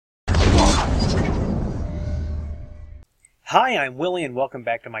Hi, I'm Willie and welcome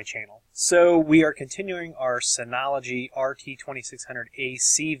back to my channel. So we are continuing our Synology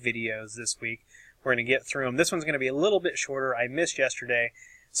RT2600AC videos this week. We're going to get through them. This one's going to be a little bit shorter. I missed yesterday,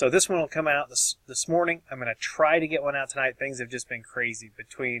 so this one will come out this morning. I'm going to try to get one out tonight. Things have just been crazy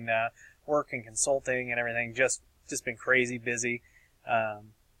between work and consulting and everything. Just been crazy busy.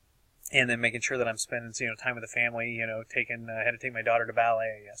 And then making sure that I'm spending time with the family. I had to take my daughter to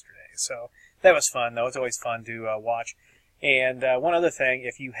ballet yesterday, so that was fun. Though it's always fun to watch. And one other thing,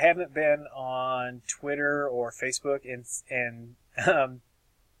 if you haven't been on Twitter or Facebook, and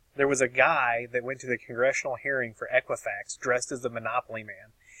there was a guy that went to the congressional hearing for Equifax dressed as the Monopoly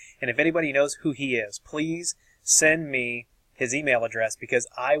Man. And if anybody knows who he is, please send me his email address because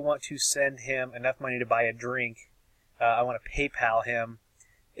I want to send him enough money to buy a drink. I want to PayPal him.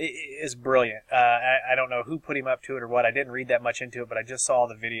 It is brilliant. I don't know who put him up to it or what. I didn't read that much into it, but I just saw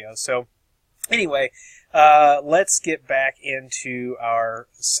the video. So anyway, let's get back into our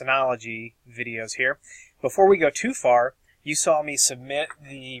Synology videos here. Before we go too far, you saw me submit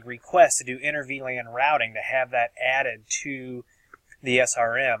the request to do inter-VLAN routing to have that added to the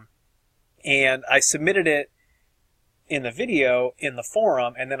SRM. And I submitted it in the video in the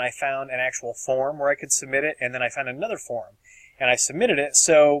forum, and then I found an actual form where I could submit it, and then I found another forum. And I submitted it,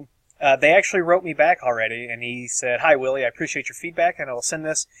 so they actually wrote me back already, and he said, "Hi, Willie, I appreciate your feedback, and I will send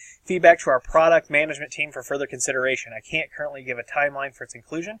this feedback to our product management team for further consideration. I can't currently give a timeline for its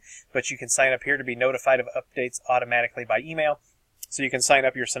inclusion, but you can sign up here to be notified of updates automatically by email. So you can sign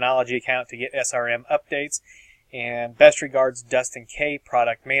up your Synology account to get SRM updates. And best regards, Dustin K,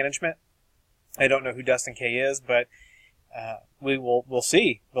 Product Management." I don't know who Dustin K is, but we'll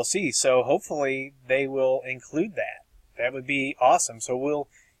see. We'll see. So hopefully they will include that. That would be awesome. So we'll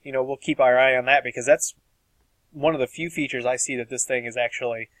keep our eye on that because that's one of the few features I see that this thing is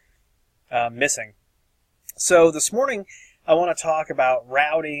actually missing. So this morning I want to talk about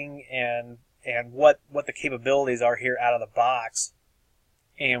routing and what the capabilities are here out of the box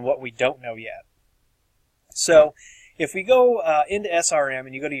and what we don't know yet. So if we go into SRM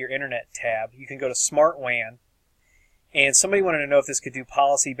and you go to your Internet tab, you can go to Smart WAN. And somebody wanted to know if this could do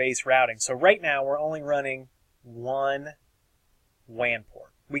policy-based routing. So right now we're only running one WAN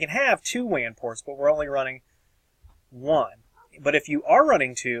port. We can have two WAN ports, but we're only running one. But if you are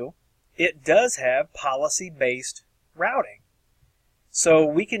running two, it does have policy-based routing. So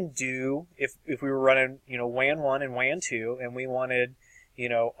we can do, if we were running, WAN 1 and WAN 2, and we wanted,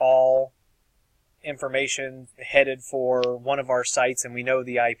 all information headed for one of our sites, and we know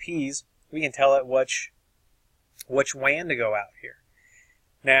the IPs, we can tell it which WAN to go out here.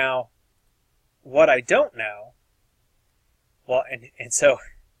 Now, what I don't know, well, and so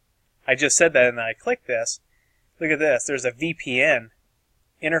I just said that and then I click this. Look at this. There's a VPN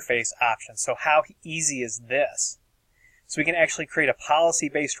interface option. So how easy is this? So we can actually create a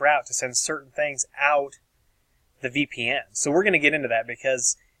policy-based route to send certain things out the VPN. So we're going to get into that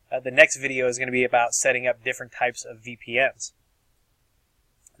because the next video is going to be about setting up different types of VPNs.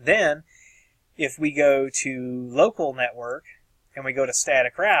 Then, if we go to local network and we go to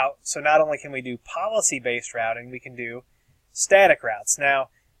static route, so not only can we do policy-based routing, we can do static routes. Now,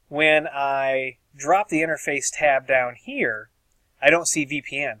 when I drop the interface tab down here, I don't see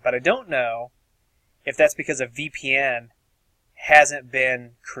VPN, but I don't know if that's because a VPN hasn't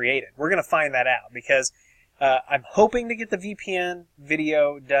been created. We're going to find that out because I'm hoping to get the VPN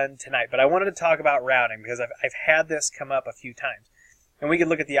video done tonight, but I wanted to talk about routing because I've had this come up a few times. And we could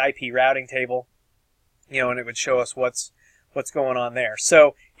look at the IP routing table, and it would show us what's going on there.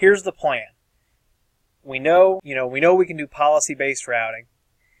 So here's the plan. We know we can do policy-based routing.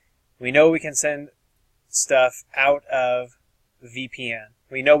 We know we can send stuff out of VPN.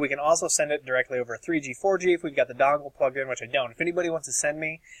 We know we can also send it directly over 3G, 4G if we've got the dongle plugged in, which I don't. If anybody wants to send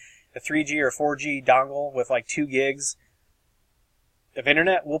me a 3G or 4G dongle with like 2 gigs of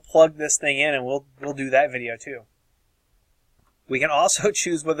internet, we'll plug this thing in and we'll do that video too. We can also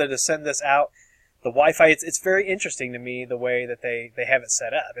choose whether to send this out the Wi-Fi. It's very interesting to me the way that they have it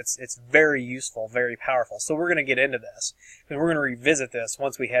set up. It's very useful, very powerful. So we're going to get into this. And we're going to revisit this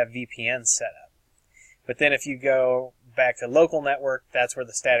once we have VPN set up. But then if you go back to local network, that's where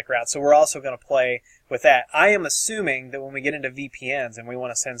the static route. So we're also going to play with that. I am assuming that when we get into VPNs and we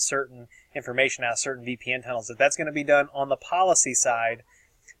want to send certain information out of certain VPN tunnels, that's going to be done on the policy side,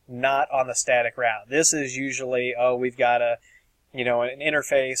 not on the static route. This is usually, we've got an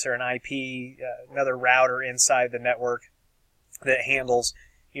interface or an IP, another router inside the network that handles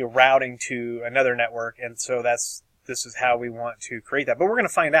routing to another network, and so this is how we want to create that. But we're going to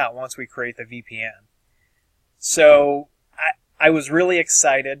find out once we create the VPN. So I was really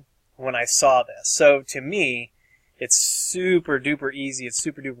excited when I saw this. So to me, It's super duper easy. It's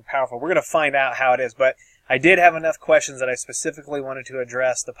super duper powerful. We're going to find out how it is, but I did have enough questions that I specifically wanted to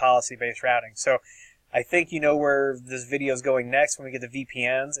address the policy-based routing. So I think you know where this video is going next when we get to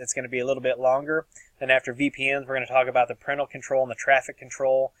VPNs. It's going to be a little bit longer. Then after VPNs, we're going to talk about the parental control and the traffic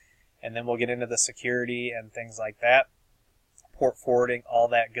control, and then we'll get into the security and things like that. Port forwarding, all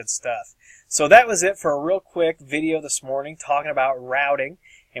that good stuff. So that was it for a real quick video this morning talking about routing.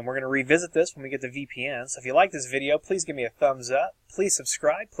 And we're going to revisit this when we get to VPN. So if you like this video, please give me a thumbs up. Please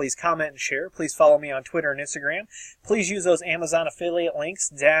subscribe. Please comment and share. Please follow me on Twitter and Instagram. Please use those Amazon affiliate links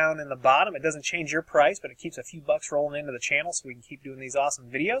down in the bottom. It doesn't change your price, but it keeps a few bucks rolling into the channel so we can keep doing these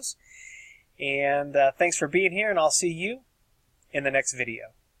awesome videos. And thanks for being here, and I'll see you in the next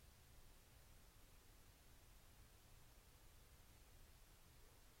video.